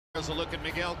As a look at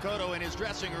Miguel Cotto in his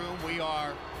dressing room, we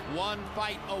are one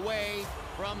fight away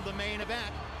from the main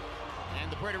event.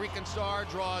 And the Puerto Rican star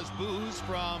draws boos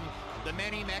from the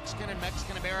many Mexican and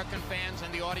Mexican-American fans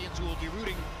and the audience who will be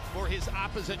rooting for his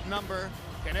opposite number,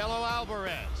 Canelo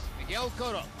Alvarez. Miguel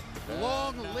Cotto,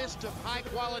 long list of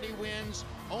high-quality wins,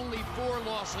 only 4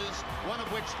 losses, one of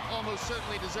which almost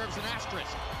certainly deserves an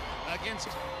asterisk. Against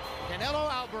Canelo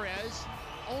Alvarez,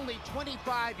 only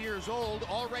 25 years old,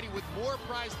 already with more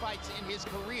prize fights in his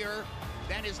career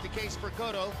than is the case for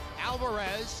Cotto.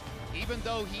 Alvarez, even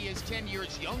though he is 10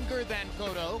 years younger than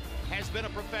Cotto, has been a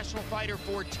professional fighter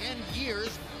for 10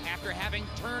 years after having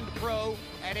turned pro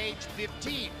at age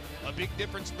 15. A big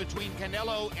difference between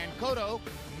Canelo and Cotto: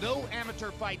 no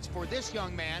amateur fights for this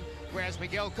young man, whereas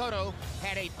Miguel Cotto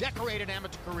had a decorated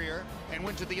amateur career and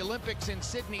went to the Olympics in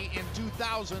Sydney in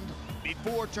 2000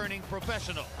 before turning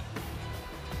professional.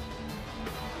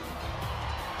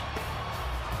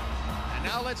 And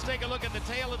now let's take a look at the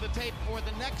tail of the tape for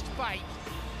the next fight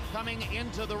coming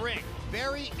into the ring.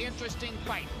 Very interesting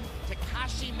fight.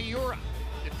 Takashi Miura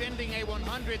defending a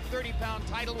 130-pound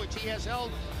title, which he has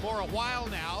held for a while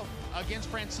now, against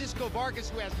Francisco Vargas,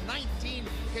 who has 19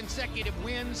 consecutive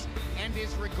wins and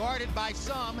is regarded by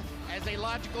some as a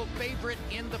logical favorite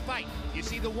in the fight. You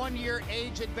see the 1-year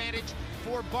age advantage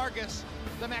for Vargas,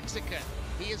 the Mexican.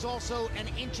 He is also an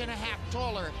 1.5 inches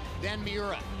taller than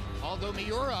Miura. Although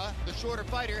Miura, the shorter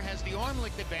fighter, has the arm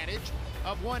length advantage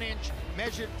of 1 inch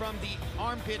measured from the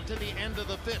armpit to the end of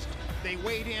the fist. They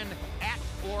weighed in at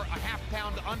or a half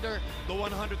pound under the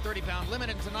 130-pound limit,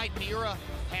 and tonight Miura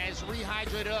has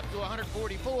rehydrated up to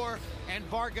 144 and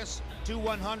Vargas to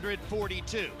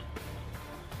 142.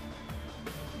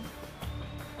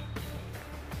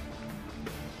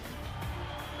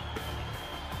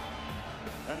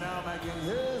 And now making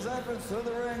his entrance to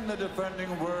the ring, the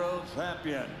defending world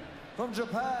champion from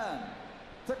Japan,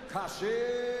 Takashi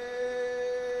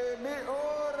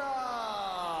Miura.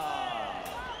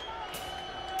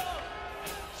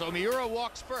 So Miura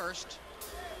walks first.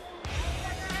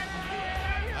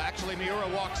 Actually, Miura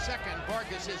walks second.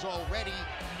 Vargas is already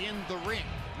in the ring.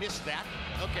 Missed that.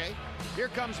 Okay. Here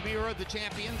comes Miura, the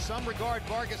champion. Some regard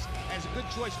Vargas as a good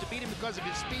choice to beat him because of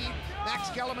his speed. Max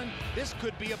Kellerman, this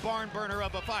could be a barn burner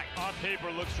of a fight. On paper,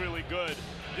 looks really good.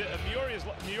 Miura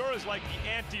is like the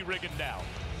anti-Rigondeaux.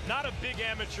 Not a big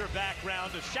amateur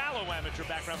background, a shallow amateur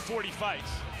background, 40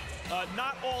 fights.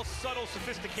 Not all subtle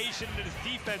sophistication in his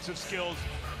defensive skills.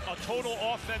 A total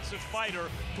offensive fighter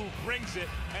who brings it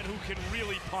and who can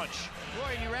really punch.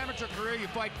 Roy, in your amateur career, you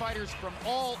fight fighters from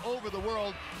all over the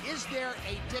world. Is there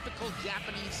a typical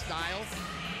Japanese style?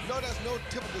 No, there's no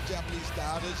typical Japanese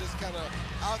style. They're just kind of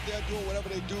out there doing whatever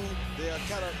they do. They're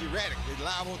kind of erratic. They're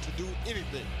liable to do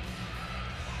anything.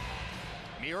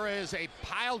 Miura is a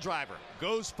pile driver.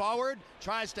 Goes forward,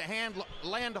 tries to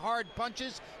land hard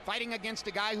punches, fighting against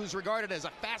a guy who's regarded as a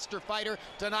faster fighter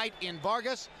tonight in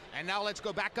Vargas. And now let's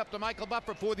go back up to Michael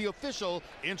Buffer for the official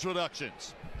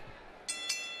introductions.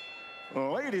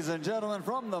 Ladies and gentlemen,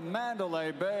 from the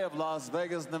Mandalay Bay of Las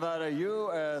Vegas, Nevada,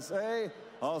 USA,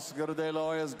 Oscar de la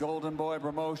Hoya's Golden Boy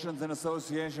Promotions, in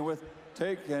association with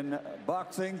Taken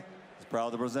Boxing, is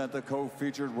proud to present the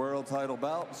co-featured world title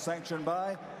bout sanctioned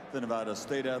by the Nevada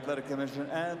State Athletic Commission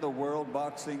and the World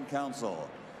Boxing Council.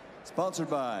 Sponsored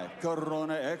by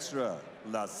Corona Extra,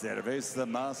 La Cerveza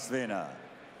Más Fina.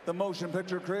 The motion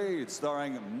picture Creed,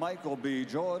 starring Michael B.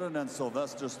 Jordan and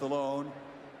Sylvester Stallone.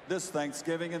 This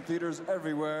Thanksgiving in theaters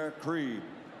everywhere, Creed,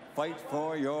 fight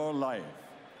for your life.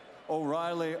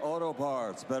 O'Reilly Auto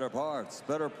Parts,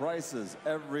 better prices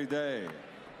every day.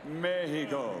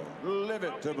 Mexico, live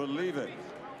it to believe it.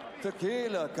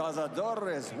 Tequila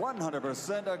Cazadores,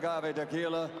 100% agave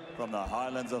tequila from the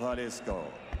highlands of Jalisco.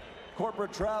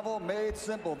 Corporate travel made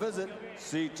simple. Visit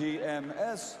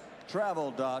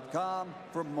ctmstravel.com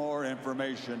for more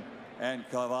information. And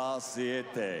Caval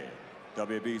Siete,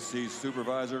 WBC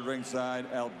supervisor at ringside,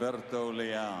 Alberto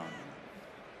Leon.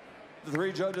 The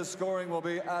 3 judges scoring will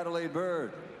be Adelaide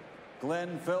Bird,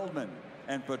 Glenn Feldman,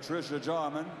 and Patricia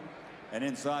Jarman. And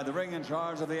inside the ring, in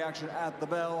charge of the action at the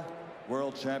bell,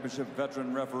 World Championship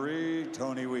veteran referee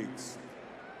Tony Weeks.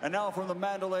 And now from the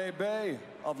Mandalay Bay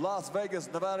of Las Vegas,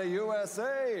 Nevada,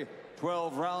 USA,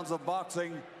 12 rounds of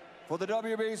boxing for the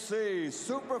WBC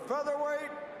Super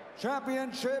Featherweight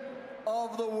Championship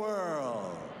of the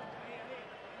World.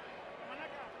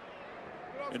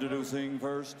 Introducing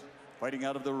first, fighting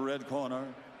out of the red corner,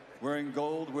 wearing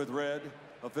gold with red,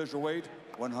 official weight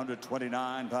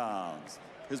 129 pounds.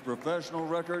 His professional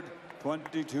record,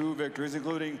 22 victories,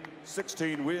 including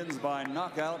 16 wins by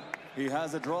knockout. He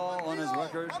has a draw on his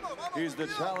record. He's the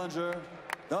challenger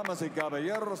Damas y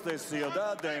caballeros de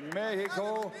Ciudad de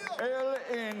Mexico, el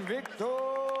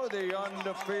invicto, the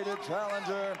undefeated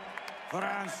challenger,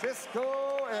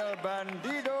 Francisco El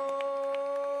Bandido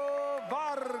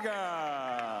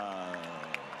Vargas.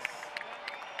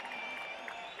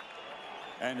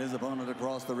 And his opponent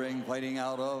across the ring, fighting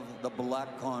out of the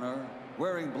black corner,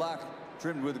 wearing black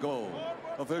trimmed with gold,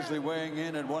 officially weighing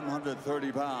in at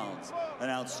 130 pounds. An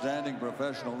outstanding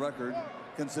professional record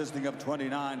consisting of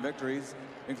 29 victories,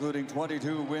 including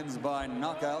 22 wins by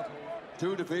knockout,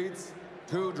 2 defeats,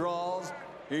 2 draws.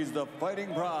 He's the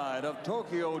fighting pride of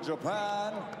Tokyo,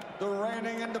 Japan, the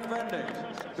reigning and defending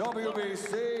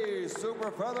WBC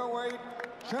super featherweight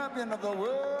champion of the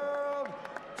world,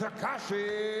 Takashi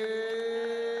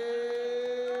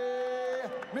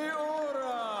Miura.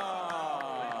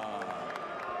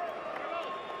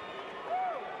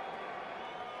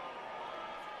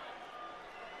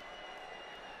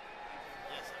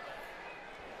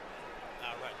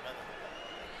 All right, brother.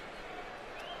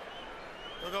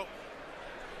 We'll go.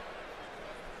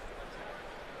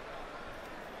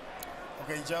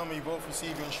 Okay, gentlemen, you both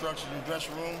received your instructions in the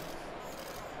dressing room.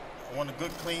 I want a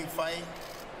good, clean fight.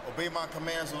 Obey my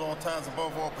commands at all times,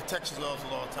 above all, protect yourselves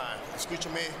at all times.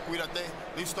 Escúchame, cuídate,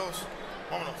 listos,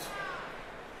 vámonos.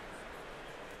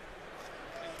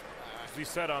 As we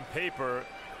said on paper,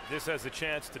 this has a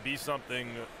chance to be something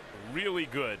really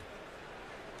good.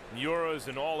 Miura is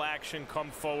an all-action,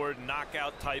 come-forward,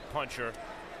 knockout-type puncher,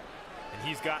 and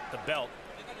he's got the belt.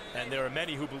 And there are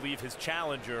many who believe his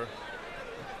challenger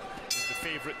is the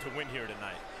favorite to win here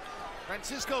tonight.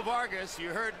 Francisco Vargas, you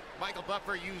heard Michael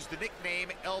Buffer use the nickname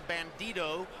El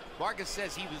Bandido. Vargas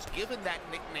says he was given that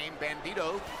nickname,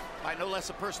 Bandido, by no less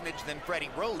a personage than Freddie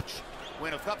Roach,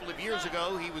 when a couple of years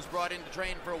ago he was brought in to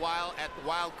train for a while at the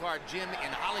Wild Card Gym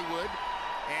in Hollywood,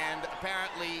 and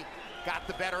apparently got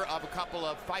the better of a couple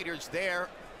of fighters there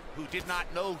who did not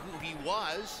know who he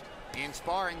was in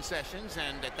sparring sessions,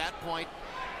 and at that point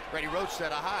Freddie Roach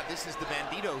said, aha, this is the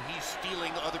Bandido. He's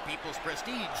stealing other people's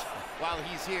prestige while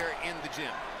he's here in the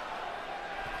gym.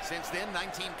 Since then,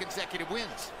 19 consecutive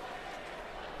wins.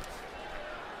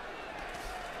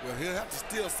 Well, he'll have to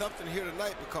steal something here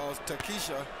tonight because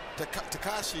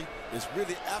Takashi is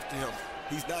really after him.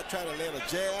 He's not trying to land a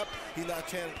jab. He's not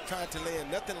trying to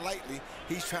land nothing lightly.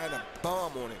 He's trying to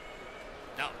bomb on him.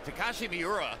 Now, Takashi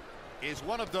Miura is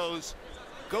one of those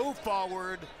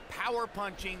go-forward,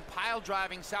 power-punching,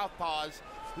 pile-driving southpaws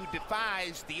who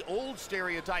defies the old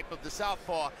stereotype of the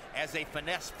southpaw as a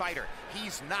finesse fighter.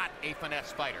 He's not a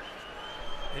finesse fighter.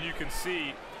 And you can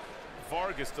see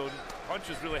Vargas, the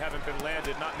punches really haven't been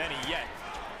landed, not many yet.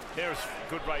 There's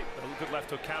good right, good left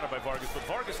hook counter by Vargas, but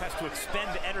Vargas has to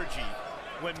expend energy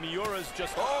when Miura's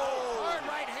just... Oh! Hard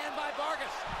right hand by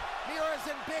Vargas. Miura's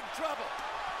in big trouble.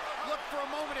 Looked for a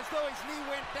moment as though his knee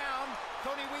went down.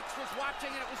 Tony Weeks was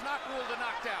watching, and it was not ruled a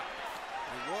knockdown.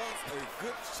 It was a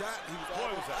good shot. He was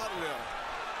almost out of there.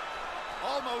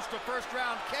 Almost a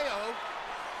first-round KO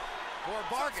for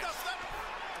Vargas,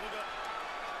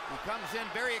 who comes in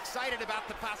very excited about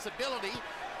the possibility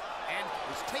and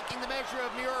is taking the measure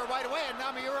of Miura right away, and now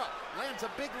Miura lands a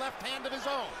big left hand of his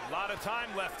own. A lot of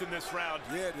time left in this round.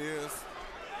 Yeah, it is.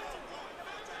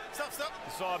 Stop.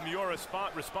 You saw Miura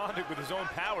responded with his own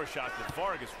power shot, but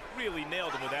Vargas really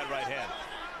nailed him with that right hand.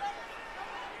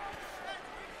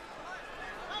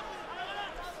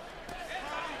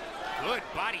 Good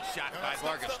body shot by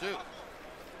Vargas, too.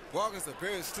 Vargas, a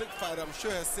very slick fighter, I'm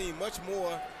sure has seen much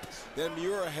more than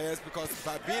Miura has, because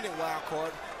by being in wild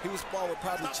card, he was sparring with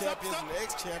probably champions and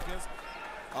ex-champions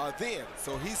then.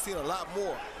 So he's seen a lot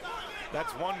more.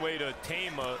 That's one way to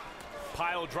tame a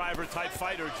pile driver type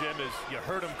fighter, Jim, is you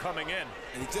hurt him coming in.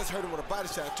 And he just hurt him with a body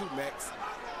shot too, Max.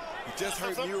 He just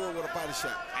hurt Miura with a body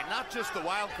shot. And not just the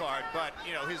wild card, but,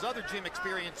 you know, his other gym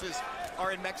experiences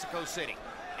are in Mexico City.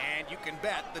 And you can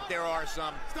bet that there are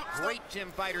some great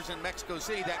gym fighters in Mexico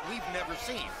City that we've never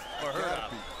seen or heard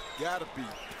of. Gotta be.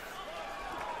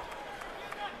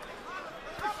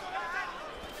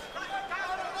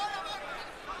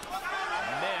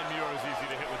 Man, Miura's easy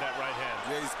to hit with that right hand.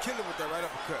 Yeah, he's killing with that right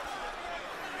uppercut.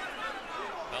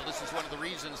 Well, this is one of the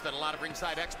reasons that a lot of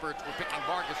ringside experts were picking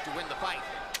Vargas to win the fight,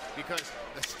 because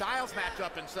the styles match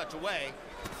up in such a way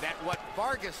that what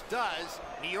Vargas does,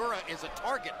 Miura is a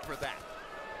target for that.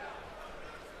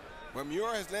 But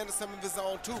Miura has landed some of his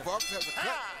own too. Vargas has a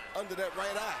cut under that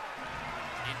right eye.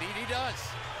 Indeed he does.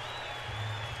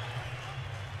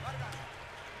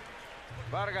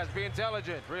 Vargas, be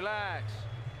intelligent, relax.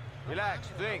 Relax,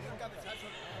 think.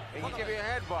 And he give you a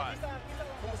headbutt.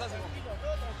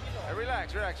 Hey,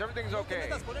 relax, relax. Everything's okay.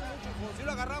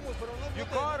 You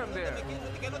caught him there.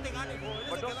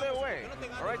 But don't stay away.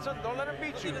 All right, son? Don't let him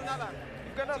beat you. You've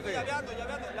got nothing.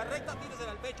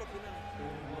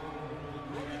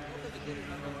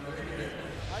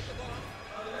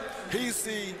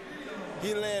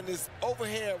 He landed this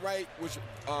overhand right, which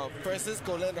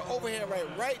Francisco landed an overhand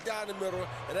right down the middle,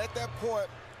 and at that point,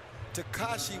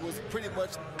 Takashi was pretty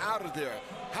much out of there.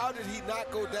 How did he not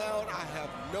go down? I have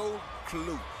no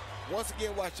clue. Once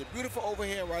again, watch a beautiful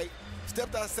overhand right,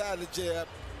 stepped outside the jab,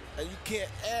 and you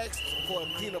can't ask for a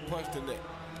cleaner punch than that.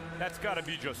 That's got to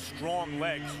be just strong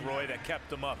legs, Roy, that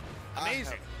kept him up.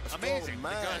 Amazing, amazing,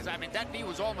 because, I mean, that knee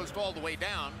was almost all the way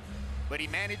down, but he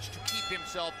managed to keep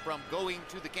himself from going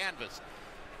to the canvas.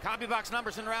 CompuBox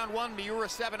numbers in round one: Miura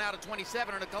 7 out of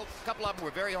 27, and a couple of them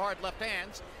were very hard left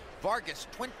hands. Vargas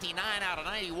 29 out of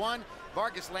 91.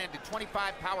 Vargas landed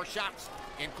 25 power shots,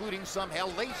 including some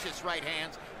hellacious right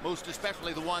hands, most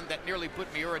especially the one that nearly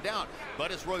put Miura down.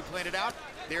 But as Roy pointed out,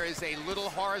 there is a little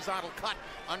horizontal cut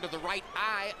under the right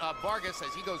eye of Vargas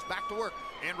as he goes back to work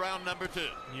in round number two.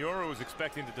 Miura was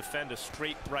expecting to defend a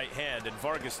straight right hand, and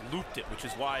Vargas looped it, which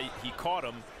is why he caught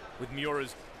him with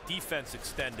Miura's defense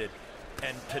extended.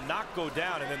 And to not go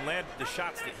down and then land the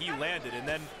shots that he landed, and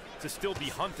then to still be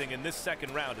hunting in this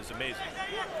second round is amazing.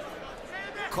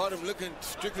 Caught him looking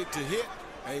strictly to hit,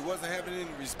 and he wasn't having any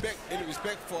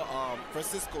respect for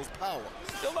Francisco's power.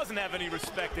 Still doesn't have any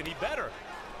respect, and he better.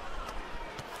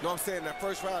 No, I'm saying that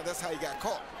first round, that's how he got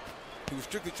caught. He was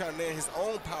strictly trying to land his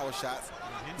own power shots,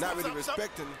 not really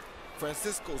respecting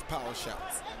Francisco's power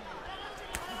shots.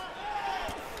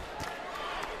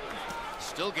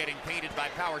 Still getting painted by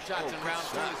power shots in round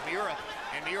two is Miura.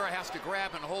 And Miura has to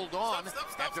grab and hold on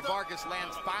after Vargas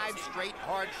lands 5 straight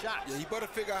hard shots. Yeah, he better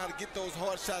figure out how to get those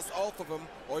hard shots off of him,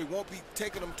 or he won't be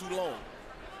taking them too long.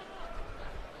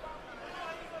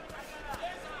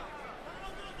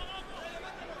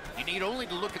 You need only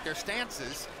to look at their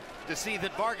stances to see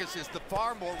that Vargas is the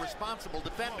far more responsible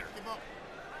defender.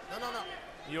 No.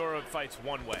 Miura fights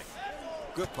one way.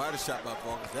 Good body shot by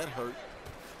Vargas. That hurt.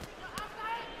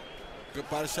 Good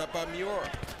body shot by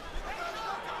Miura.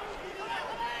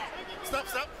 Stop.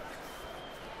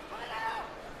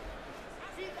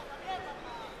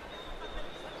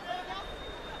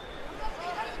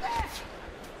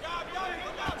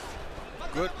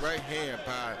 Good right hand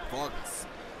by Vargas.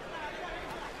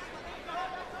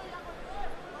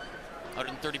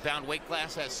 130-pound weight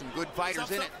class has some good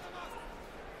fighters in it.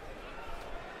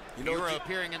 You know, Miura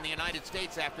appearing in the United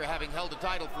States after having held the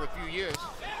title for a few years.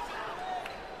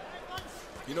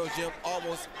 You know, Jim,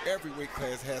 almost every weight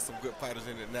class has some good fighters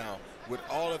in it now. With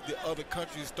all of the other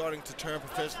countries starting to turn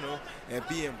professional and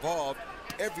be involved,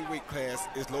 every weight class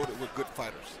is loaded with good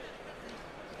fighters.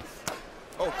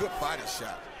 Oh, good body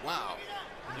shot. Wow.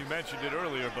 You mentioned it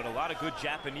earlier, but a lot of good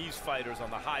Japanese fighters on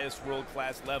the highest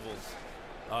world-class levels,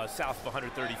 south of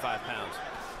 135 pounds.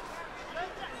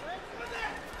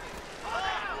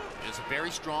 There's a very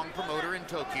strong promoter in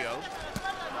Tokyo,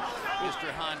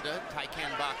 Mr. Honda,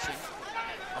 Taiken Boxing.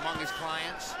 Among his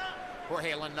clients,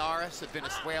 Jorge Linares of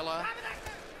Venezuela,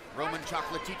 Roman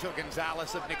Chocolatito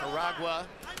Gonzalez of Nicaragua.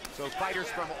 So fighters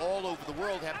from all over the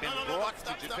world have been brought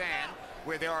to Japan,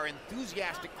 where there are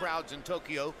enthusiastic crowds in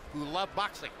Tokyo who love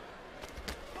boxing.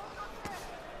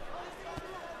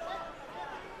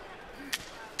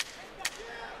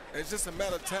 It's just a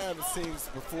matter of time, it seems,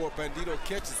 before Bandito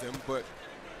catches him, but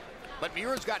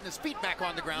Miura's gotten his feet back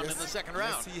on the ground in the second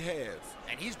round. Yes, he has.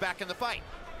 And he's back in the fight.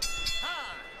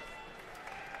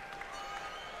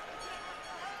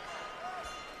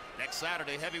 Next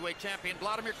Saturday, heavyweight champion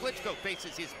Vladimir Klitschko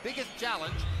faces his biggest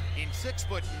challenge in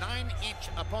 6'9"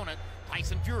 opponent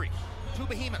Tyson Fury. Two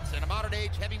behemoths in a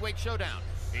modern-age heavyweight showdown.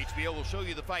 HBO will show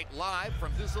you the fight live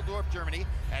from Düsseldorf, Germany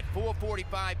at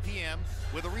 4:45 p.m.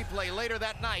 with a replay later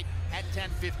that night at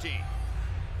 10:15.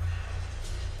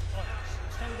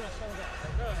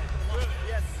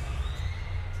 Yes.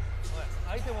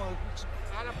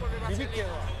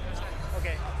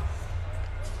 Okay.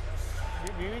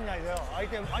 ビビんないでよ。相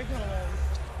手の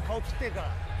顔切ってから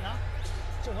な。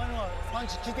お前のパン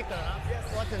チ切ってからな。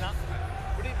終わってな。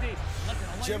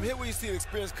Jim, here where you see the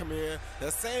experience come in.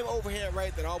 That same overhand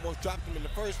right that almost dropped him in the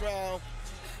first round,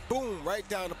 boom, right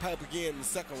down the pipe again in the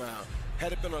second round.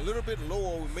 Had it been a little bit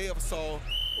lower, we may have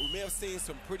seen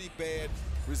some pretty bad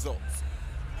results.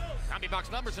 CompuBox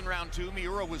numbers in round two.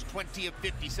 Miura was 20 of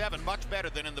 57, much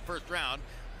better than in the first round.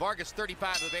 Vargas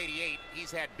 35 of 88. He's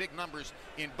had big numbers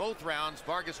in both rounds.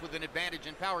 Vargas with an advantage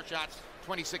in power shots,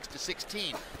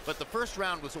 26-16. But the first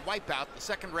round was a wipeout. The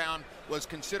second round was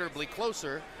considerably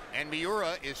closer. And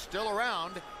Miura is still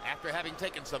around after having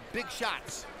taken some big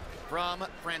shots from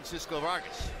Francisco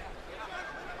Vargas.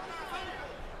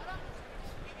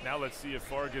 Now let's see if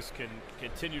Vargas can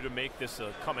continue to make this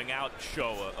a coming out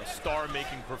show, a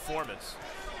star-making performance.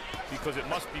 Because it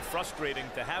must be frustrating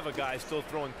to have a guy still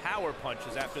throwing power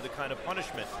punches after the kind of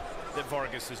punishment that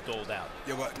Vargas has doled out.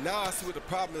 Yeah, well, now I see what the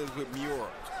problem is with Miura.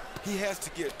 He has to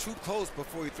get too close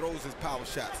before he throws his power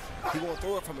shots. He won't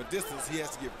throw it from a distance. He has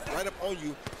to get right up on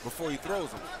you before he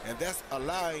throws them. And that's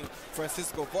allowing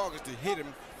Francisco Vargas to hit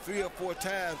him 3 or 4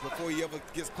 times before he ever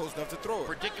gets close enough to throw it.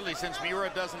 Particularly since Miura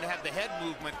doesn't have the head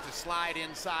movement to slide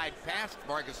inside past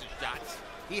Vargas's shots.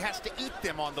 He has to eat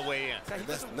them on the way in. And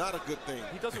that's not a good thing.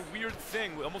 He does a weird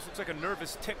thing. It almost looks like a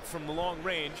nervous tick from the long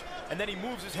range. And then he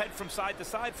moves his head from side to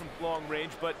side from long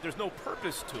range, but there's no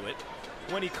purpose to it.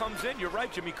 When he comes in, you're right,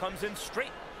 Jim, he comes in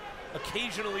straight,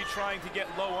 occasionally trying to get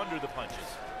low under the punches.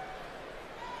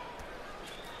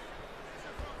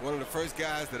 One of the first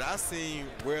guys that I've seen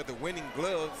wear the winning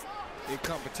gloves in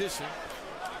competition.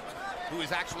 Who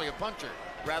is actually a puncher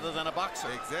rather than a boxer.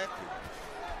 Exactly.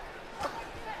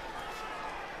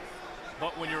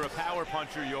 But when you're a power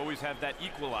puncher, you always have that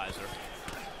equalizer.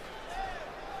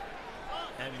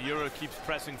 And Miura keeps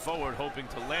pressing forward, hoping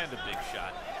to land a big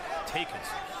shot. Taking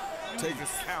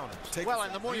some counters. Well,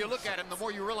 and the more you look at him, the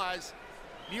more you realize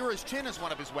Miura's chin is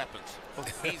one of his weapons.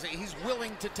 He's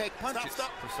willing to take punches.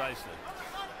 Stop. Precisely.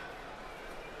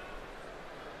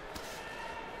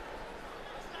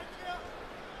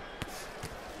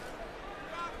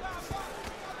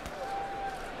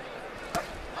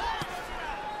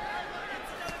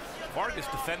 Vargas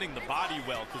defending the body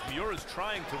well because Miura's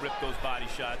trying to rip those body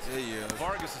shots. Yeah, he is.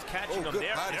 Vargas is catching them. There's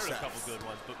shots. A couple good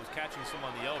ones, but was catching some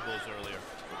on the elbows earlier.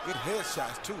 Good head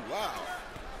shots too. Wow.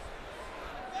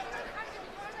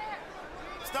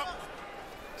 Stop.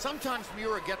 Sometimes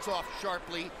Miura gets off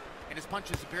sharply and his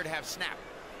punches appear to have snap.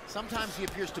 Sometimes he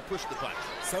appears to push the punch.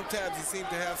 Sometimes he seems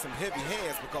to have some heavy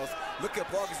hands because look at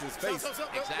Vargas's face.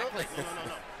 Exactly.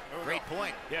 Great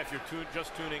point. Yeah, if you're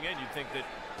just tuning in, you'd think that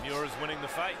Miura's winning the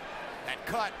fight. That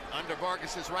cut under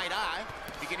Vargas's right eye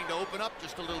beginning to open up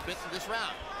just a little bit in this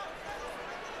round.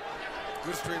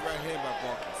 Good straight right hand by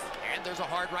Vargas. And there's a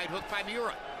hard right hook by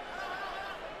Miura.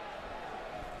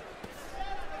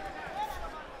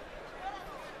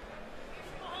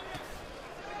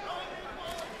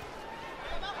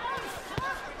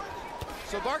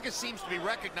 So Vargas seems to be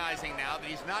recognizing now that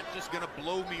he's not just going to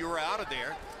blow Miura out of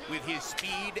there with his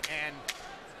speed and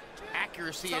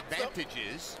accuracy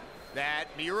advantages, that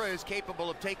Miura is capable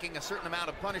of taking a certain amount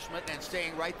of punishment and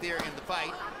staying right there in the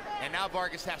fight. And now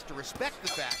Vargas has to respect the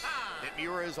fact that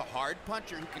Miura is a hard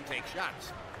puncher who can take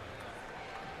shots.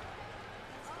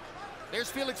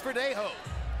 There's Felix Verdejo,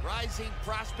 rising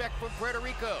prospect from Puerto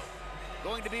Rico,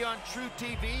 going to be on True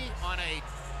TV on a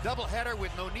doubleheader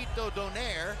with Nonito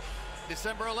Donaire,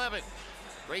 December 11th.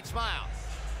 Great smile.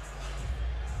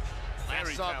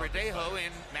 Last saw Verdejo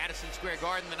in Madison Square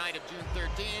Garden the night of June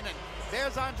 13, and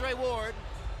there's Andre Ward,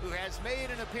 who has made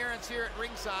an appearance here at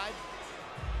ringside.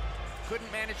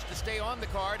 Couldn't manage to stay on the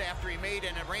card after he made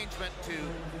an arrangement to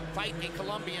fight a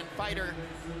Colombian fighter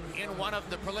in one of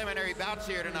the preliminary bouts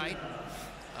here tonight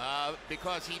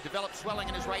because he developed swelling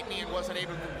in his right knee and wasn't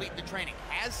able to complete the training.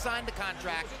 Has signed a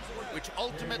contract which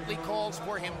ultimately calls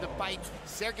for him to fight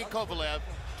Sergey Kovalev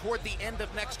toward the end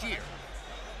of next year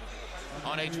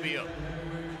on HBO.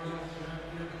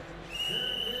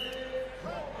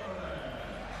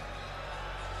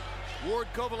 Ward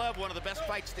Kovalev, one of the best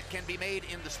fights that can be made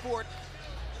in the sport.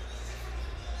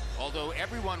 Although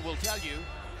everyone will tell you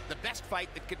the best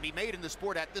fight that can be made in the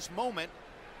sport at this moment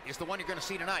is the one you're going to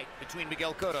see tonight between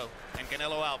Miguel Cotto and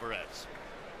Canelo Alvarez.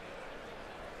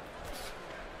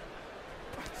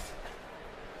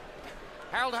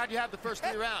 Harold, how'd you have the first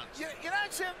 3 rounds? You know,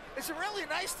 Jim, it's really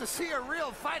nice to see a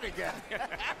real fight again.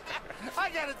 I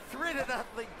got it 3-0,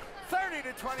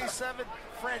 30-27,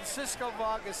 Francisco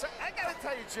Vargas. I got to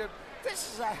tell you, Jim,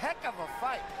 this is a heck of a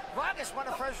fight. Vargas won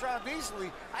the first round easily.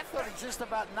 I thought he just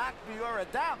about knocked Miura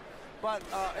down. But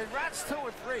in rounds 2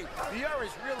 and 3, Miura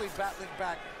is really battling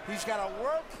back. He's got a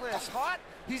world-class heart.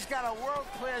 He's got a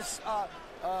world-class,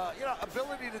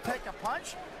 ability to take a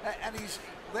punch, and he's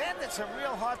landed some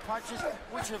real hard punches,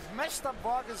 which have messed up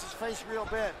Vargas' face real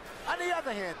bad. On the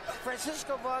other hand,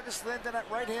 Francisco Vargas landed that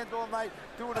right hand all night,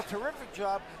 doing a terrific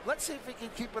job. Let's see if he can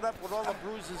keep it up with all the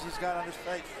bruises he's got on his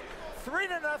face.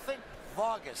 3-0,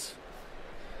 Vargas.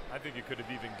 I think you could have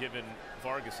even given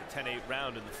Vargas a 10-8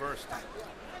 round in the first.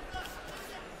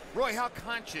 Roy, how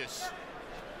conscious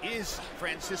is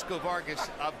Francisco Vargas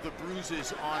of the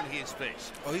bruises on his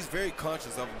face? Oh, he's very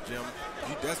conscious of them, Jim.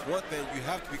 That's one thing you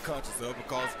have to be conscious of,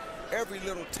 because every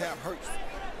little tap hurts.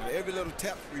 And every little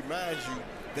tap reminds you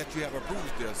that you have a bruise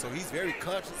there. So he's very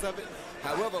conscious of it.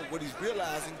 However, what he's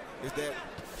realizing is that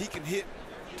he can hit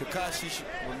Takashi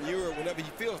or Miura whenever he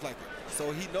feels like it.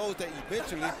 So he knows that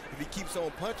eventually, if he keeps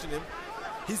on punching him,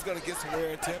 he's going to get some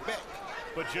wear and tear back.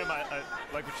 But Jim, I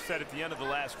like what you said at the end of the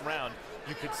last round,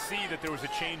 you could see that there was a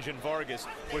change in Vargas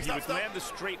where he would land the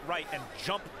straight right and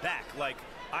jump back. Like,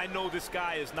 I know this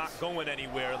guy is not going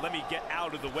anywhere. Let me get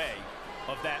out of the way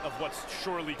of what's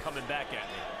surely coming back at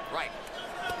me. Right.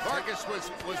 Vargas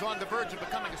was on the verge of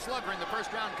becoming a slugger in the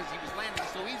first round because he was landing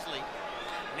so easily.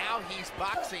 Now he's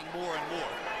boxing more and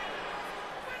more.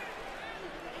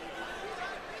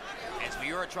 As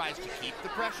Miura tries to keep the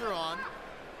pressure on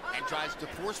and tries to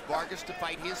force Vargas to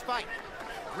fight his fight.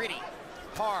 Gritty,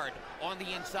 hard on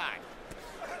the inside.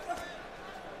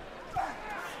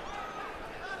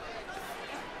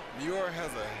 Miura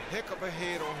has a heck of a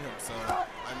head on him, son.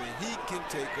 I mean, he can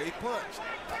take a punch.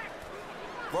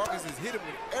 Vargas is hitting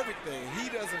with everything. He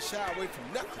doesn't shy away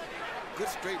from nothing. Good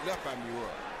straight left by Miura.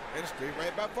 And a straight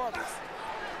right by Vargas.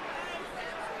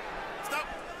 Stop.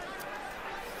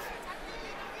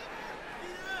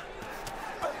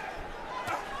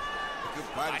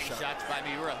 Good body shot. Shots by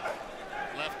Miura.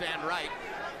 Left and right.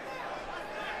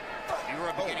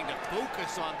 Miura beginning to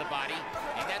focus on the body,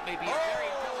 and that may be a very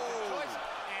intelligent choice.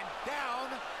 And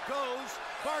down goes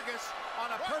Vargas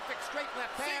on a perfect straight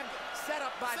left hand, set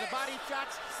up by the body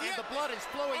shots, and the blood is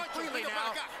flowing freely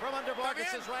now from under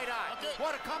Vargas's right eye.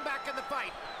 What a comeback in the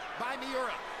fight by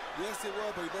Miura. Yes, it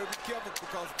was, but you better be careful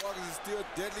because Vargas is still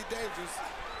deadly dangerous.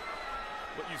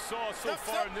 What you saw so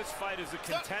far in this fight is a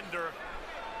contender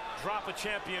drop a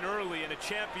champion early and a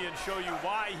champion show you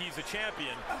why he's a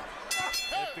champion.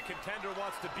 If the contender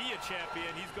wants to be a champion,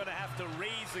 he's going to have to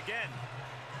raise again.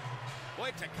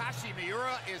 Boy, Takashi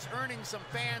Miura is earning some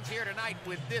fans here tonight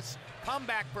with this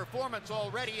comeback performance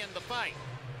already in the fight.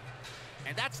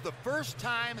 And that's the first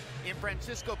time in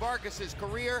Francisco Vargas's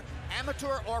career,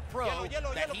 amateur or pro,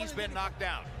 that he's been knocked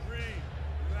down.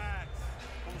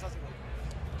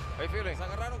 How you feeling?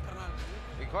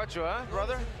 We caught you, huh,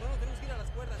 brother?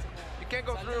 You can't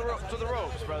go through to the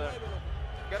ropes, brother.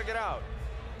 You gotta get out.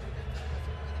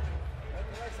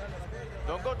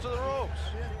 Don't go to the ropes.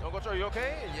 Don't go to. Are you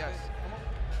okay? Yes.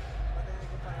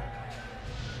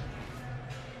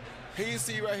 Here you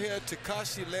see right here,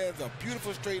 Takashi lands a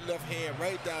beautiful straight left hand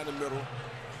right down the middle.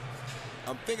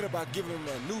 I'm thinking about giving him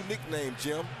a new nickname,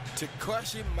 Jim.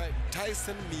 Takashi Mike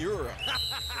Tyson Miura.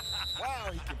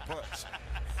 Wow, he can punch.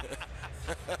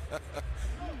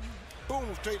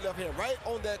 Boom, straight left hand, right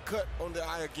on that cut on the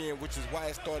eye again, which is why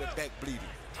it started back bleeding.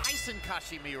 Tyson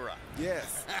Kashi Miura.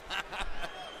 Yes.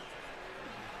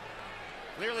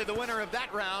 Clearly the winner of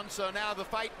that round, so now the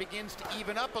fight begins to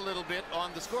even up a little bit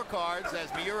on the scorecards as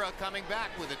Miura coming back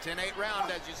with a 10-8 round,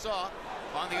 as you saw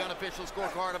on the unofficial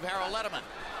scorecard of Harold Letterman.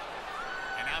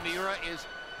 And now Miura is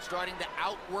starting to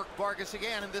outwork Vargas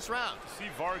again in this round. See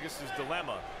Vargas's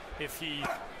dilemma. If he...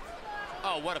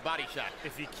 Oh, what a body shot.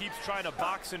 If he keeps trying to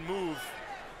box and move,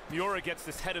 Miura gets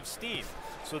this head of steam.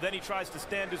 So then he tries to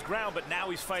stand his ground, but now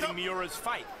he's fighting Miura's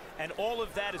fight. And all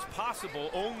of that is possible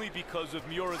only because of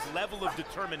Miura's level of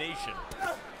determination.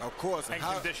 Of course. And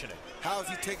conditioning. How is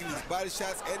he taking these body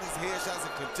shots and these head shots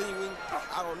and continuing?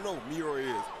 I don't know. Miura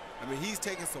is. I mean, he's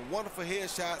taking some wonderful head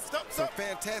shots, some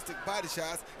fantastic body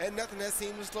shots, and nothing has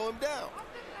seemed to slow him down.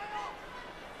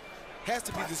 Has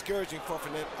to be discouraging for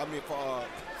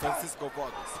Francisco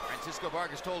Vargas. Francisco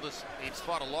Vargas told us he's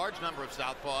fought a large number of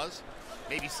southpaws,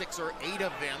 maybe 6 or 8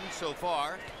 of them so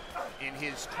far in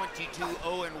his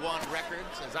 22-0-1 record.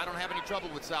 Says, I don't have any trouble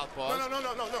with southpaws.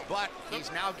 No. But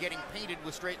he's now getting painted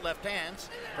with straight left hands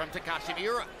from Takashi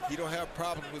Miura. He don't have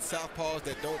problems with southpaws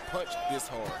that don't punch this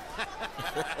hard.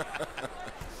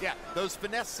 Yeah, those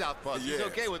finesse southpaws. Yes. He's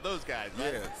okay with those guys,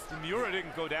 right? Yes. Miura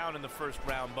didn't go down in the first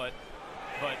round, but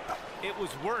it was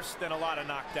worse than a lot of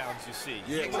knockdowns you see.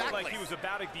 Yeah. It looked like he was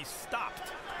about to be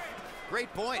stopped.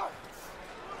 Great point.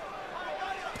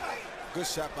 Good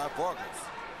shot by Vargas.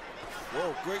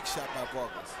 Whoa, great shot by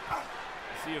Vargas.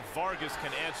 See if Vargas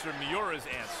can answer Miura's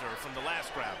answer from the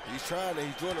last round. He's trying to,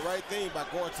 he's doing the right thing by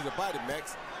going to the body,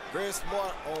 Max. Very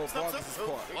smart on Vargas'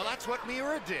 part. Well, that's what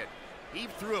Miura did. He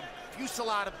threw a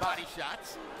fusillade of body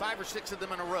shots, 5 or 6 of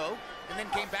them in a row, and then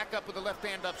came back up with the left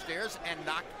hand upstairs and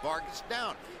knocked Vargas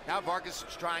down. Now Vargas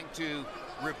is trying to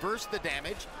reverse the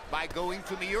damage by going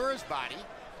to Miura's body,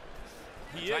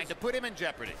 trying to put him in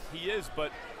jeopardy. He is,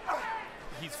 but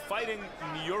he's fighting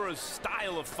Miura's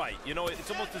style of fight. You know, it's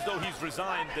almost as though he's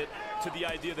resigned to the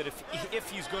idea that if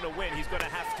he's going to win, he's going to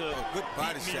have to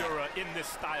beat Miura in this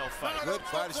style fight. Good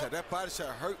body shot. That body shot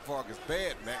hurt Vargas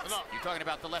bad, Max. No, you're talking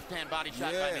about the left-hand body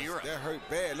shot by Miura. That hurt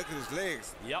bad. Look at his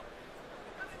legs. Yep.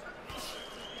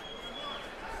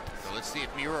 So let's see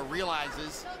if Miura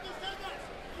realizes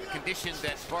the condition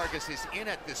that Vargas is in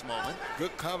at this moment.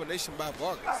 Good combination by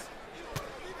Vargas.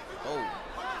 Oh.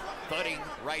 Thudding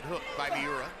right hook by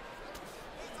Miura.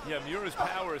 Yeah, Miura's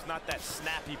power is not that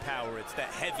snappy power. It's that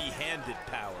heavy-handed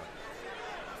power.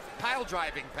 Pile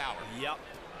driving power. Yep.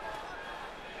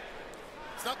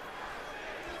 It's not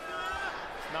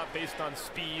based on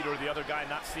speed or the other guy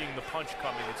not seeing the punch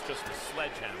coming. It's just a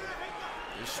sledgehammer.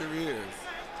 It sure is.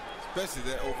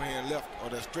 Especially that overhand left or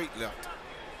that straight left.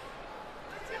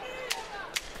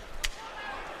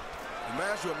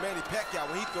 Reminds you of Manny Pacquiao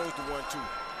when he throws the 1-2.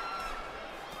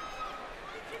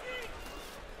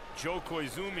 Joe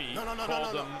Koizumi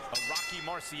called him a Rocky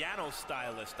Marciano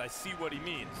stylist. I see what he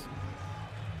means.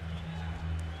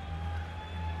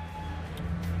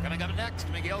 Coming up next,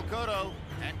 Miguel Cotto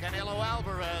and Canelo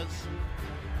Alvarez.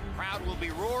 Crowd will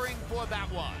be roaring for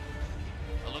that one.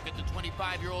 A look at the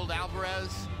 25-year-old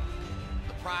Alvarez,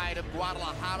 the pride of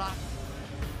Guadalajara.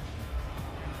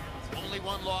 Only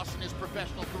one loss in his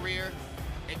professional career.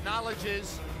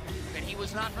 Acknowledges that he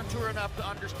was not mature enough to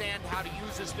understand how to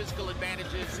use his physical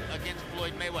advantages against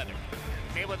Floyd Mayweather.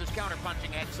 Mayweather's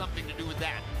counterpunching had something to do with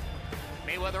that.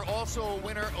 Mayweather also a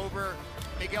winner over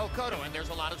Miguel Cotto, and there's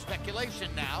a lot of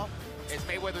speculation now as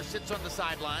Mayweather sits on the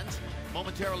sidelines,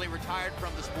 momentarily retired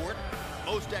from the sport.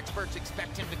 Most experts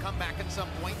expect him to come back at some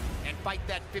point and fight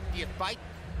that 50th fight,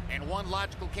 and one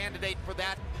logical candidate for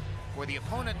that, for the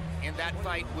opponent in that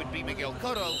fight, would be Miguel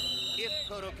Cotto, if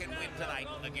Cotto can win tonight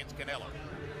against Canelo.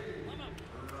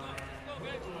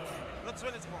 Let's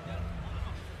win this one.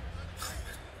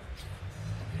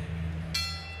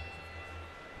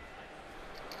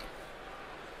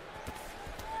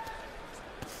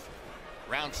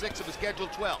 Round 6 of a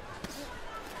scheduled 12.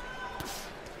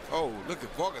 Oh, look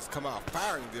at Vargas come out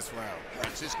firing this round.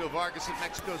 Francisco Vargas of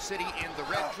Mexico City in the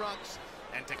red trunks,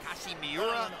 and Takashi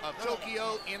Miura of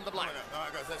Tokyo in the black.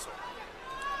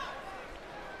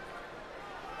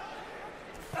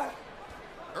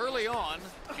 Early on,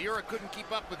 Miura couldn't keep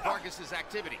up with Vargas's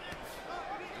activity.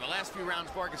 In the last few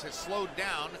rounds, Vargas has slowed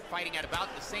down, fighting at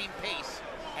about the same pace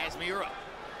as Miura.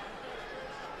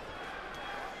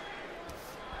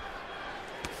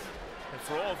 And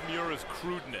for all of Miura's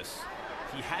crudeness,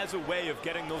 he has a way of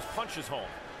getting those punches home.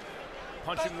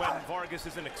 Punching when Vargas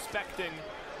isn't expecting,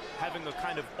 having a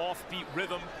kind of offbeat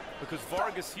rhythm, because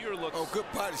Vargas here looks... Oh,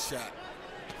 good body shot.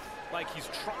 Like he's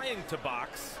trying to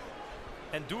box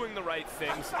and doing the right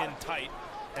things in tight,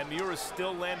 and Miura's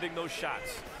still landing those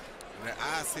shots. And their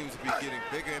eyes seem to be getting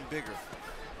bigger and bigger.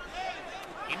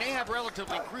 He may have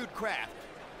relatively crude craft,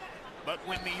 but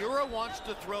when Miura wants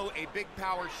to throw a big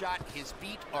power shot, his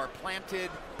feet are planted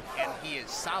and he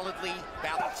is solidly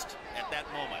balanced at that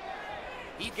moment.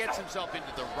 He gets himself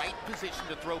into the right position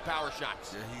to throw power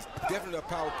shots. Yeah, he's definitely a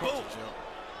power puncher, Joe.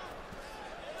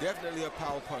 Definitely a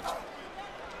power puncher.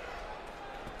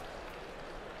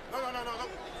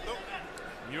 No.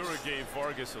 Miura gave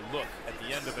Vargas a look at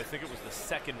the end of, I think it was the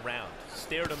second round.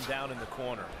 Stared him down in the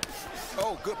corner.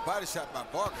 Oh, good body shot by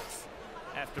Vargas.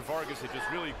 After Vargas had just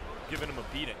really given him a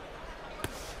beating.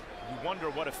 You wonder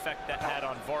what effect that had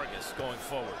on Vargas going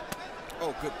forward.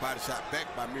 Oh, good body shot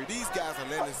back by Miura. These guys are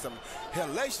landing some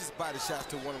hellacious body shots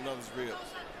to one another's ribs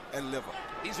and liver.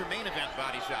 These are main event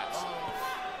body shots.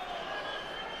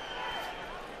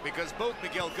 Because both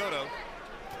Miguel Cotto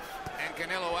and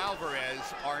Canelo Alvarez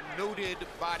are noted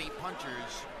body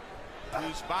punchers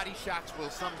whose body shots will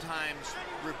sometimes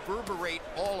reverberate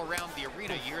all around the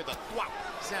arena. You hear the thwop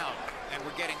sound, and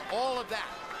we're getting all of that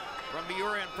from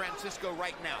Miura and Francisco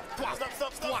right now. Thwop,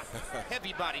 thwop,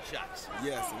 heavy body shots.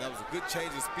 Yes, and that was a good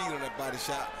change of speed on that body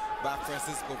shot by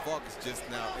Francisco Vargas just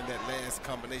now in that last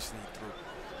combination he threw.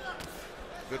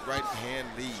 Good right hand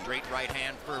lead. Straight right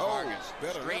hand for Vargas.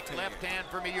 Straight left hand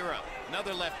for Miura.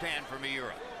 Another left hand for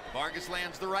Miura. Vargas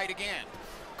lands the right again.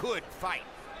 Good fight.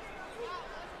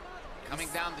 Coming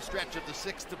down the stretch of the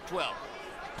 6th of 12.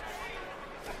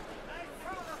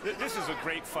 This is a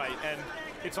great fight, and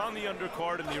it's on the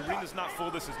undercard, and the arena's not full.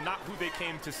 This is not who they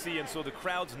came to see, and so the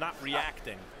crowd's not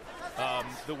reacting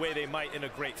the way they might in a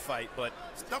great fight. But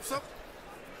Stop.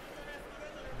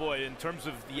 boy, in terms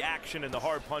of the action and the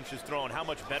hard punches thrown, how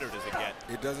much better does it get?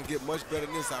 It doesn't get much better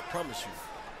than this, I promise you.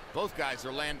 Both guys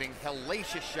are landing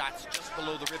hellacious shots just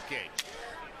below the ribcage.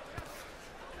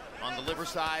 On the liver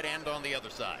side and on the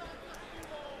other side.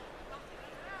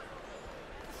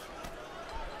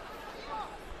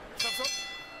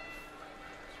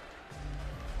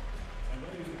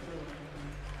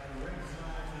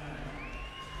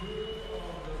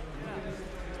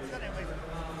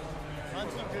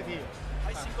 れていいよ。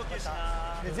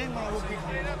で前後の動き、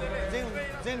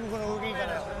前後の動きいいか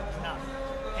らよ。な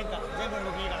変化、前後の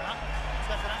動きいいからな。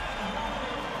使ったな。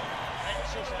はい、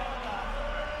終始。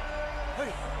はい。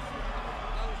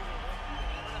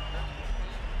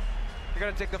You're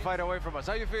gonna take the fight away from us.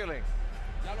 How you feeling?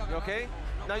 You okay?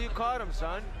 Now you caught him,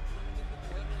 son.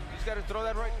 You just gotta throw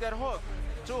that hook.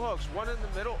 2 hooks, one in the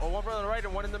middle, or one from the right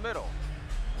and one in the middle.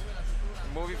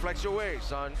 Move, flex your waist,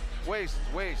 son. Waist.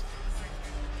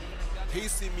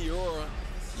 Casey Miura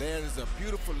lands a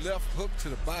beautiful left hook to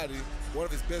the body. One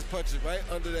of his best punches right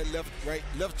under that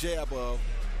left jab of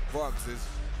Vargas's.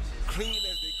 Clean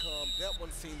as they come, that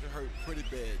one seemed to hurt pretty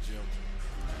bad, Jim.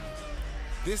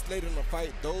 This late in the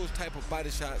fight, those type of body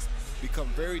shots become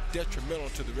very detrimental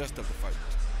to the rest of the fight.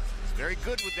 He's very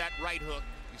good with that right hook.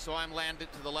 You saw him land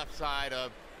it to the left side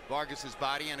of Vargas's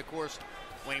body, and of course,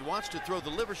 when he wants to throw the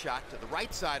liver shot to the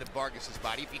right side of Vargas's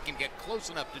body, if he can get close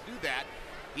enough to do that,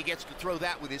 he gets to throw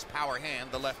that with his power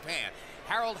hand, the left hand.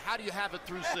 Harold, how do you have it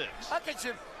through 6? Okay,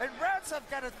 Jim. In rounds, I've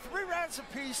got it 3 rounds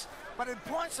apiece, but in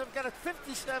points, I've got it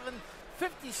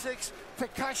 57-56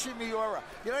 Takashi Miura.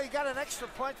 You know, you got an extra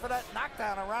point for that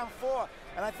knockdown in round 4,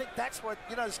 and I think that's what,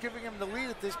 you know, is giving him the lead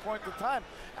at this point in time.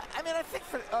 I mean, I think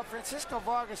Francisco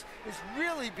Vargas is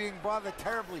really being bothered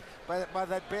terribly by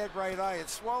that bad right eye.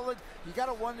 It's swollen. You got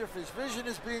to wonder if his vision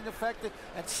is being affected,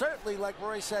 and certainly, like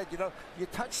Roy said, you know, you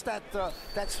touch that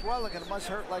swelling, and it must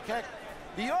hurt like heck.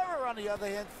 Miura, on the other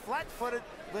hand, flat-footed,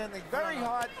 landing very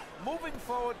hard, moving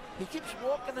forward. He keeps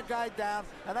walking the guy down,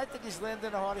 and I think he's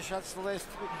landing the harder shots the last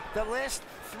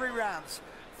 3 rounds.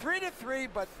 3-3,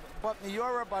 but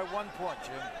Miura by 1 point,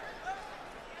 Jim.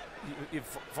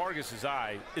 If Vargas's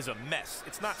eye is a mess.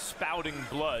 It's not spouting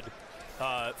blood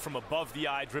from above the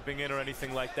eye dripping in or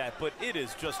anything like that, but it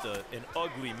is just an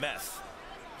ugly mess.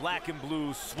 Black and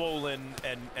blue, swollen,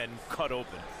 and cut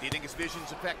open. Do you think his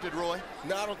vision's affected, Roy?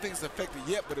 No, I don't think it's affected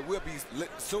yet, but it will be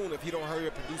soon if he don't hurry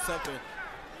up and do something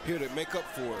here to make up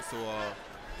for it. So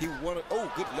he wanted,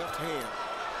 oh, good left hand.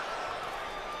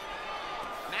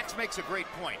 Max makes a great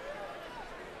point.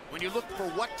 When you look for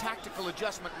what tactical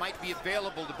adjustment might be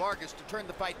available to Vargas to turn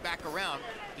the fight back around,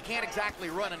 he can't exactly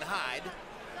run and hide.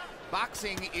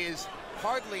 Boxing is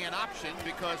hardly an option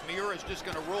because Miura's just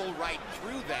going to roll right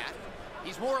through that.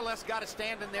 He's more or less got to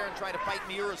stand in there and try to fight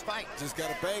Miura's fight. Just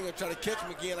got to bang and try to catch him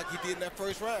again like he did in that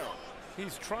first round.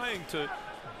 He's trying to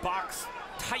box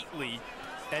tightly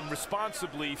and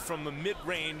responsibly from the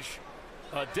mid-range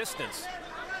distance.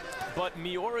 But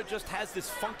Miura just has this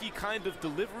funky kind of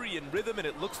delivery and rhythm, and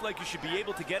it looks like he should be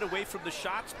able to get away from the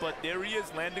shots, but there he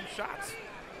is landing shots.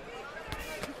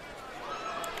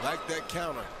 Like that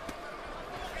counter.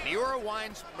 Miura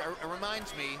reminds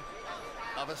me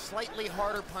of a slightly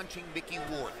harder punching Mickey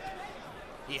Ward.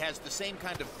 He has the same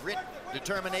kind of grit,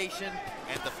 determination,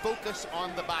 and the focus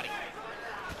on the body.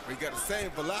 He got the same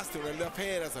velocity on that left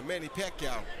hand as a Manny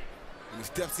Pacquiao. And he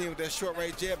steps in with that short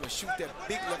right jab and shoot that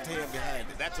big left hand behind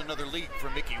it. That's another lead for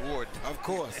Mickey Ward. Of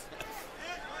course.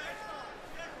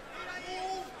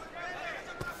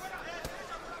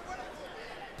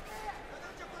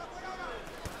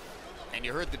 And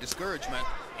you heard the discouragement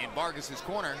in Vargas's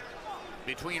corner.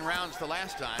 Between rounds the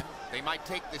last time, they might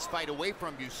take this fight away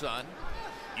from you, son.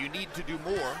 You need to do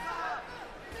more.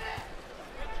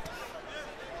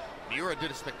 Miura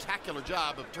did a spectacular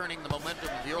job of turning the momentum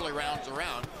of the early rounds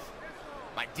around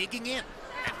by digging in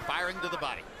and firing to the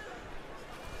body.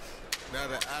 Now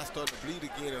the eye starting to bleed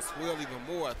again and swell even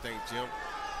more, I think, Jim.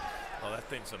 Oh, that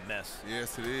thing's a mess.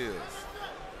 Yes, it is.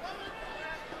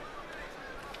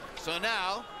 So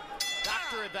now,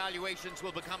 doctor evaluations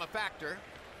will become a factor.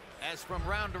 As from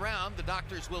round to round, the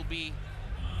doctors will be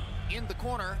in the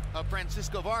corner of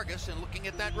Francisco Vargas and looking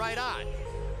at that right eye.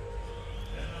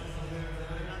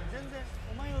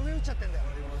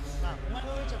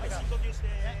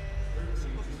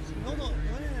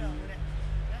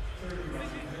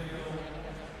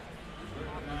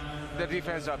 The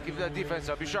defense up. Keep that defense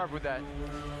up. Be sharp with that.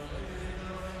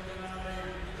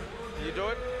 You do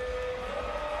it?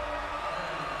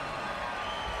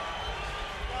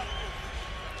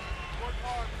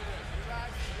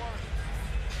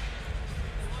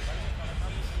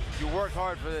 You worked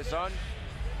hard for this, son.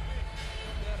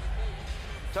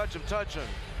 Touch him,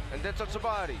 and then touch the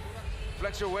body.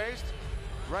 Flex your waist,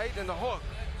 right, and the hook.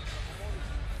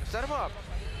 Set him up.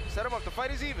 Set him up. The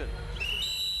fight is even.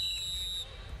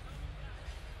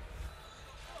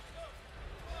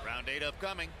 Round 8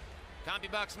 upcoming.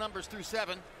 CompuBox numbers through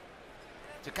 7.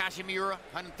 Takashi Miura,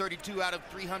 132 out of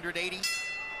 380.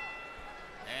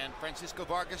 And Francisco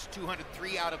Vargas,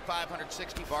 203 out of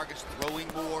 560. Vargas throwing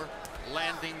more,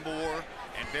 landing more,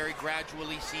 and very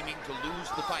gradually seeming to lose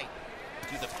the fight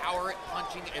to the power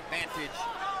punching advantage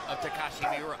of Takashi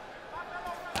Miura.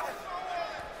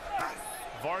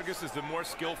 Vargas is the more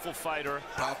skillful fighter.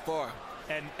 By far.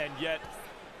 And yet,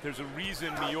 there's a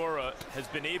reason Miura has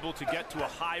been able to get to a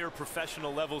higher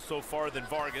professional level so far than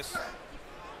Vargas.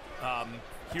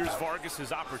 Here's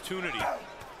Vargas's opportunity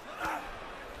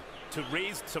to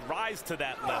rise to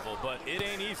that level, but it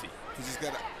ain't easy. He's just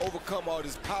got to overcome all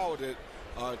this power that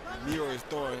Miura is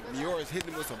throwing. Miura is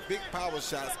hitting him with some big power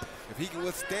shots. If he can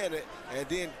withstand it and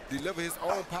then deliver his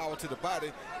own power to the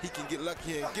body, he can get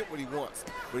lucky and get what he wants.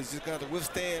 But he's just going to have to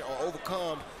withstand or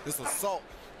overcome this assault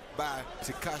by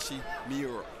Takashi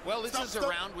Miura. Well, this is a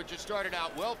round which has started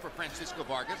out well for Francisco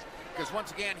Vargas, because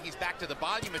once again, he's back to the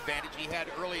volume advantage he had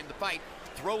early in the fight,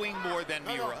 throwing more than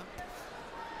Miura.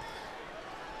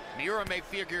 Miura may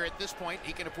figure at this point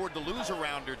he can afford to lose a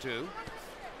round or two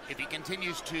if he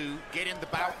continues to get in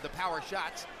the power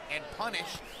shots and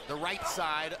punish the right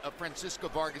side of Francisco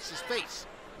Vargas's face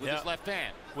with his left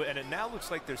hand. Well, and it now looks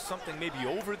like there's something maybe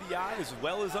over the eye as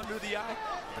well as under the eye.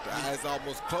 But the eye's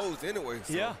almost closed anyway.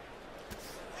 So. Yeah.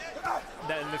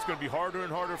 And it's going to be harder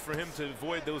and harder for him to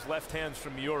avoid those left hands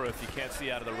from Miura if he can't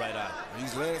see out of the right eye.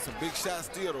 He's landing some big shots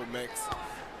still, though, Max.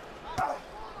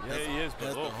 Yeah, he is.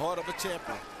 That's the heart of a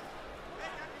champion.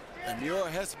 And Miura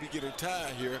has to be getting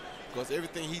tired here because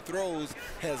everything he throws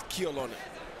has kill on it.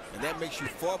 And that makes you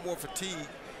far more fatigued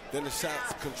than the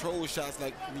shots, control shots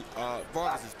like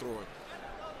Vargas is throwing.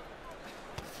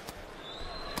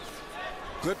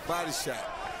 Good body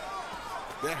shot.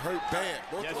 That hurt bad.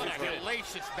 What a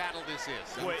hellacious battle this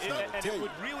is. Boy, and it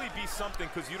would really be something,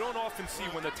 because you don't often see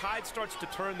when the tide starts to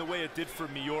turn the way it did for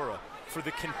Miura, for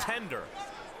the contender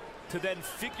to then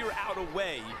figure out a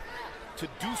way to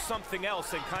do something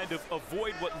else and kind of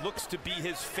avoid what looks to be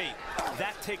his fate.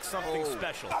 That takes something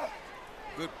special.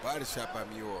 Good body shot by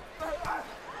Miura.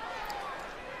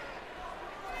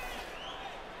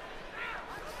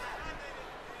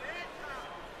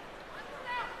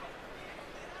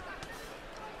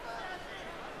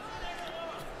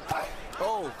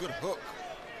 Oh, good hook.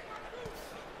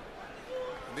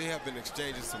 They have been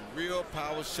exchanging some real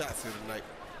power shots here tonight.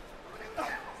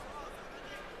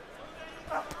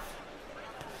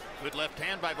 Good left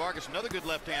hand by Vargas. Another good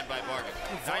left hand by Vargas.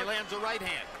 Now he lands a right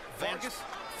hand. Vargas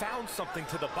found something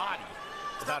to the body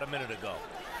about a minute ago.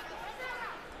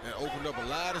 And opened up a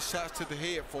lot of shots to the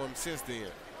head for him since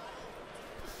then.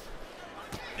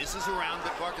 This is a round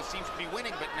that Vargas seems to be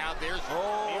winning, but now there's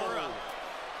Miura.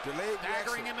 Delayed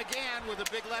staggering him again with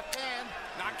a big left hand,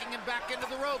 knocking him back into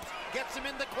the ropes, gets him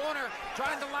in the corner,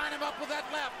 trying to line him up with that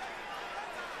left.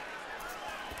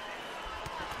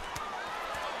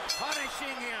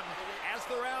 Punishing him as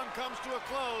the round comes to a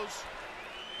close.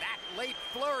 That late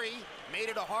flurry made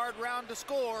it a hard round to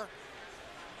score.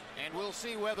 And we'll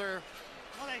see whether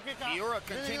Miura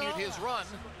continued his run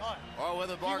or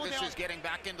whether Vargas is getting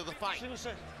back into the fight. See?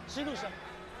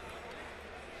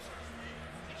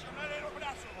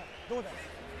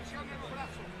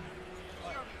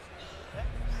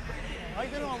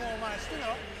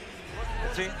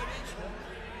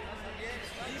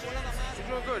 You're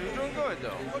doing good. You're doing good,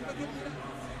 though.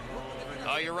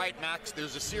 Oh, you're right, Max.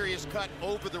 There's a serious cut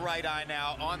over the right eye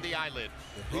now on the eyelid.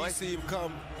 You see him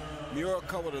come, Miura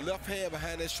come with a left hand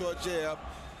behind that short jab,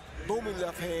 booming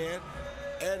left hand,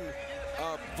 and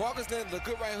Vargas landed a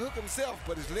good right hook himself,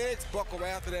 but his legs buckle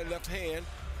after that left hand.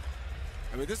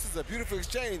 I mean, this is a beautiful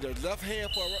exchange. A left hand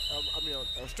for,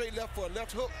 a straight left for a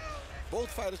left hook. Both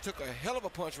fighters took a hell of a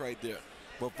punch right there,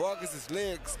 but Vargas's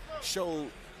legs showed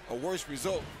a worse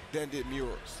result than did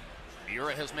Miura's.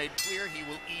 Miura has made clear he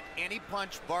will eat any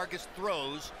punch Vargas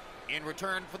throws in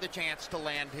return for the chance to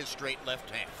land his straight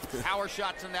left hand. Power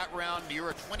shots in that round.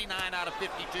 Miura 29 out of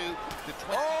 52 to 20.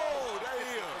 Oh, there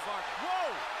he is.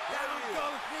 Whoa! Down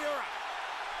goes Miura.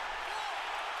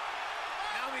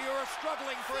 Now Miura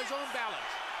struggling for his own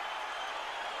balance.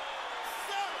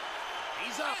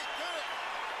 He's up.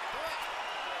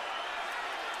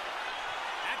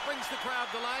 That brings the crowd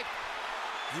to life.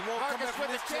 He won't come Vargas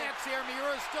back with a chance here.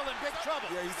 Miura's still in big trouble.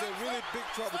 Yeah, he's in really big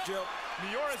trouble, Jim.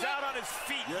 Miura's out on his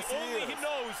feet. Yes, he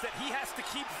knows that he has to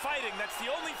keep fighting. That's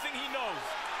the only thing he knows.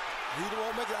 He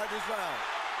won't make it out of this round.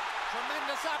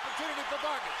 Tremendous opportunity for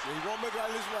Vargas. Yeah, he won't make it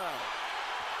out of this round.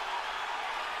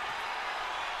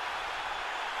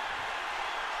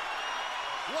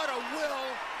 What a will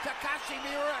Takashi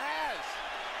Miura has.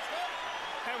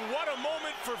 And what a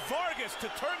moment for Vargas to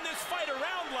turn this fight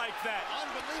around like that.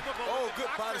 Unbelievable. Oh, The good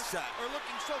body doctors shot. Are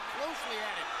looking so closely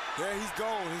at it. Yeah, he's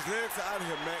gone. His legs are out of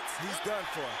here, Max. He's done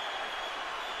for.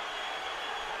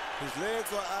 His legs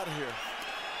are out of here.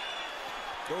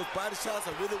 Those body shots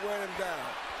are really wearing him down.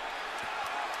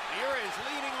 Miura is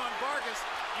leaning on Vargas,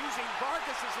 using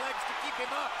Vargas's legs to keep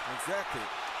him up. Exactly.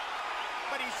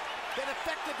 But he's been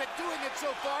effective at doing it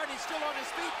so far, and he's still on his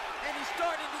feet, and he's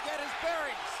starting to get his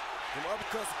bearings. Them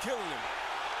uppercuts are killing him.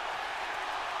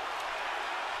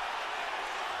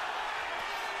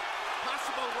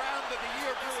 Possible round of the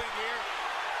year brewing here.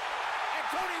 And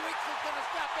Tony Weeks is going to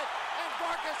stop it, and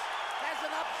Vargas has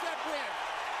an upset win.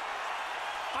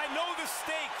 I know the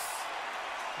stakes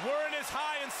weren't as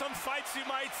high in some fights you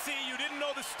might see. You didn't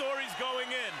know the stories going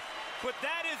in. But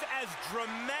that is as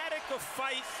dramatic a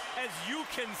fight as you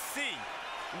can see.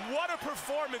 What a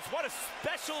performance, what a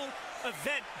special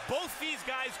event both these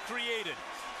guys created.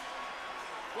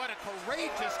 What a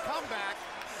courageous comeback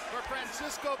for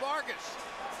Francisco Vargas.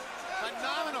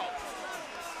 Phenomenal.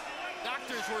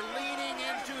 Doctors were leaning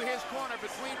into his corner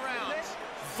between rounds.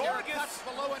 Vargas, cuts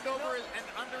below and over and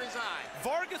under his eye.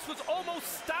 Vargas was almost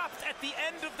stopped at the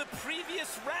end of the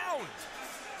previous round.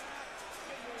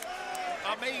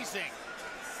 Amazing.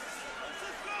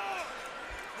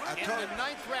 In the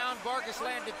 9th round, Vargas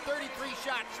landed 33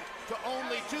 shots to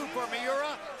only 2 for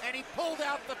Miura, and he pulled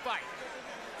out the fight.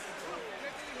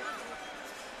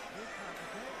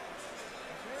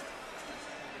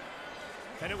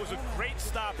 And it was a great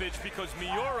stoppage because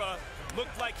Miura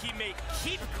looked like he may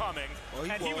keep coming,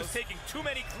 and he was taking too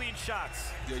many clean shots.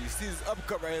 Yeah, you see this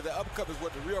uppercut right here. The uppercut is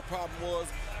what the real problem was.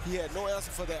 He had no answer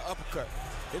for that uppercut.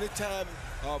 Anytime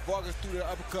Vargas threw that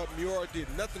uppercut, Miura did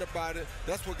nothing about it.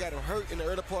 That's what got him hurt in the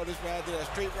early part of this round. Then that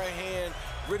straight right hand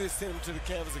really sent him to the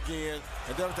canvas again.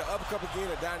 And then with the uppercut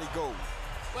again, and down he goes.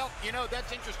 Well, you know,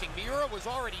 that's interesting. Miura was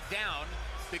already down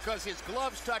because his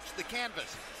gloves touched the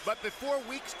canvas. But before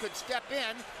Weeks could step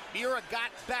in, Miura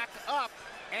got back up,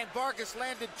 and Vargas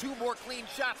landed 2 more clean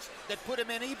shots that put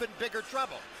him in even bigger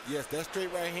trouble. Yes, that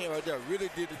straight right hand right there really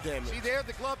did the damage. See there,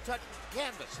 the glove touched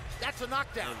canvas. That's a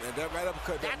knockdown. And that right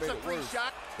uppercut, that made it worse. That's a free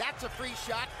shot. That's a free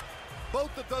shot.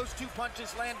 Both of those 2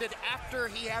 punches landed after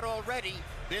he had already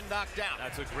been knocked down.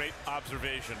 That's a great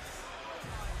observation.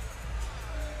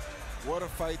 What a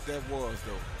fight that was,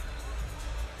 though.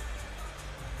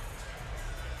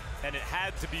 And it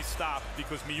had to be stopped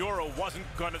because Miura wasn't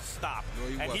going to stop. No,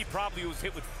 he wasn't. He probably was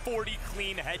hit with 40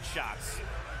 clean headshots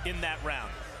in that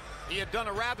round. He had done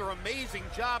a rather amazing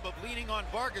job of leaning on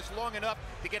Vargas long enough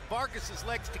to get Vargas's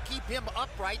legs to keep him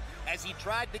upright as he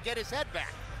tried to get his head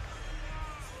back.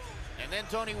 And then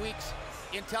Tony Weeks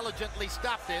intelligently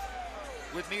stopped it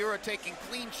with Miura taking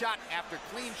clean shot after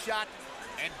clean shot,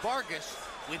 and Vargas,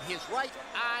 with his right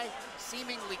eye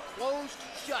seemingly closed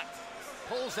shut,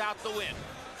 pulls out the win.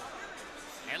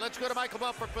 And let's go to Michael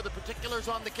Buffer for the particulars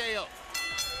on the KO.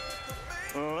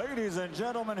 Ladies and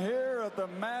gentlemen, here at the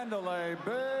Mandalay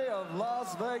Bay of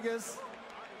Las Vegas,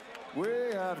 we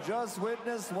have just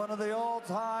witnessed one of the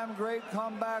all-time great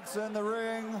comebacks in the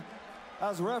ring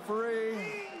as referee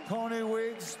Tony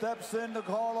Weeks steps in to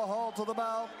call a halt to the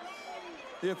bout.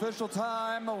 The official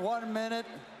time, 1 minute,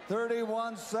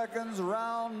 31 seconds,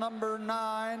 round number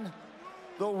 9.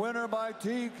 The winner by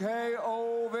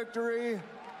TKO victory,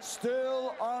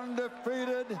 still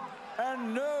undefeated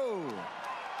and new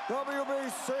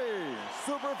WBC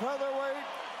Super Featherweight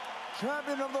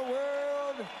Champion of the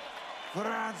World,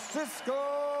 Francisco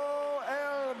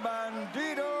El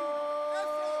Bandito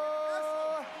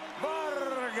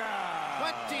Vargas.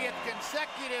 20th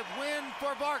consecutive win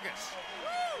for Vargas.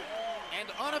 And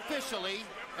unofficially,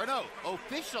 or no,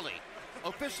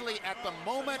 officially at the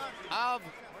moment of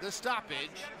the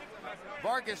stoppage,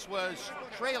 Vargas was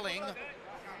trailing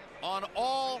on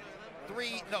all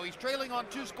 3, no, he's trailing on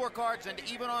 2 scorecards and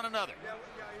even on another.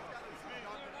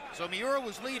 So Miura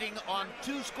was leading on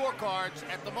 2 scorecards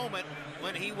at the moment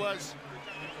when he was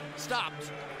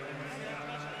stopped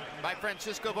by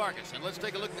Francisco Vargas. And let's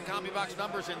take a look at the CompuBox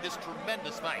numbers in this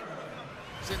tremendous fight.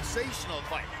 Sensational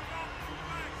fight.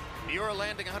 Miura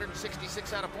landing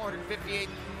 166 out of 458,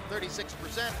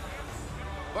 36%.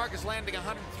 Vargas landing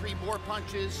 103 more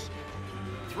punches,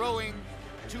 throwing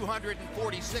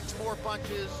 246 more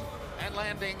punches, and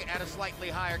landing at a slightly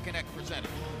higher connect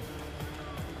percentage.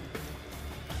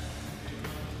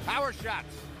 Power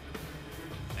shots.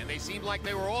 And they seemed like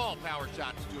they were all power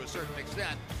shots to a certain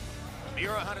extent.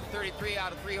 Miura 133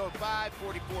 out of 305,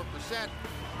 44%.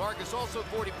 Vargas also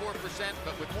 44%,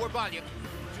 but with more volume,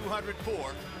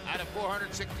 204 out of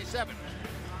 467.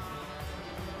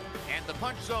 And the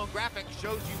punch zone graphic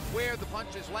shows you where the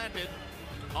punches landed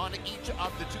on each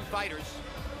of the 2 fighters.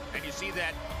 And you see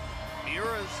that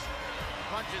Miura's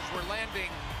punches were landing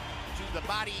to the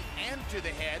body and to the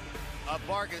head of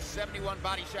Vargas. 71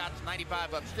 body shots,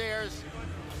 95 upstairs.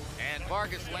 And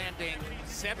Vargas landing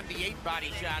 78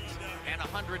 body shots and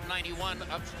 191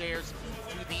 upstairs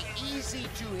to the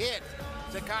easy-to-hit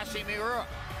Takashi Miura.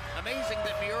 Amazing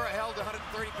that Miura held the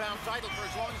 130-pound title for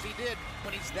as long as he did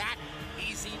when he's that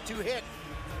easy to hit.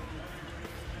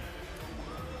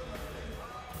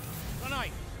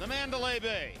 Tonight, the Mandalay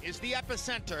Bay is the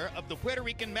epicenter of the Puerto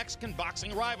Rican-Mexican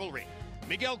boxing rivalry.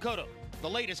 Miguel Cotto, the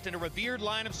latest in a revered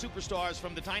line of superstars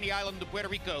from the tiny island of Puerto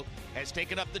Rico, has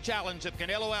taken up the challenge of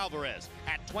Canelo Alvarez.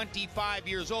 At 25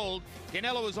 years old,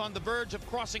 Canelo is on the verge of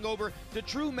crossing over to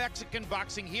true Mexican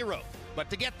boxing hero. But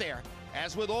to get there,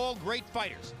 as with all great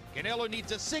fighters, Canelo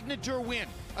needs a signature win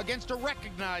against a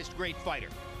recognized great fighter.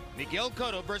 Miguel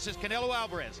Cotto versus Canelo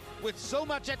Alvarez, with so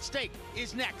much at stake,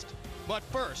 is next. But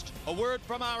first, a word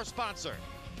from our sponsor.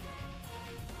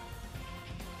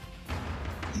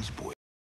 These boys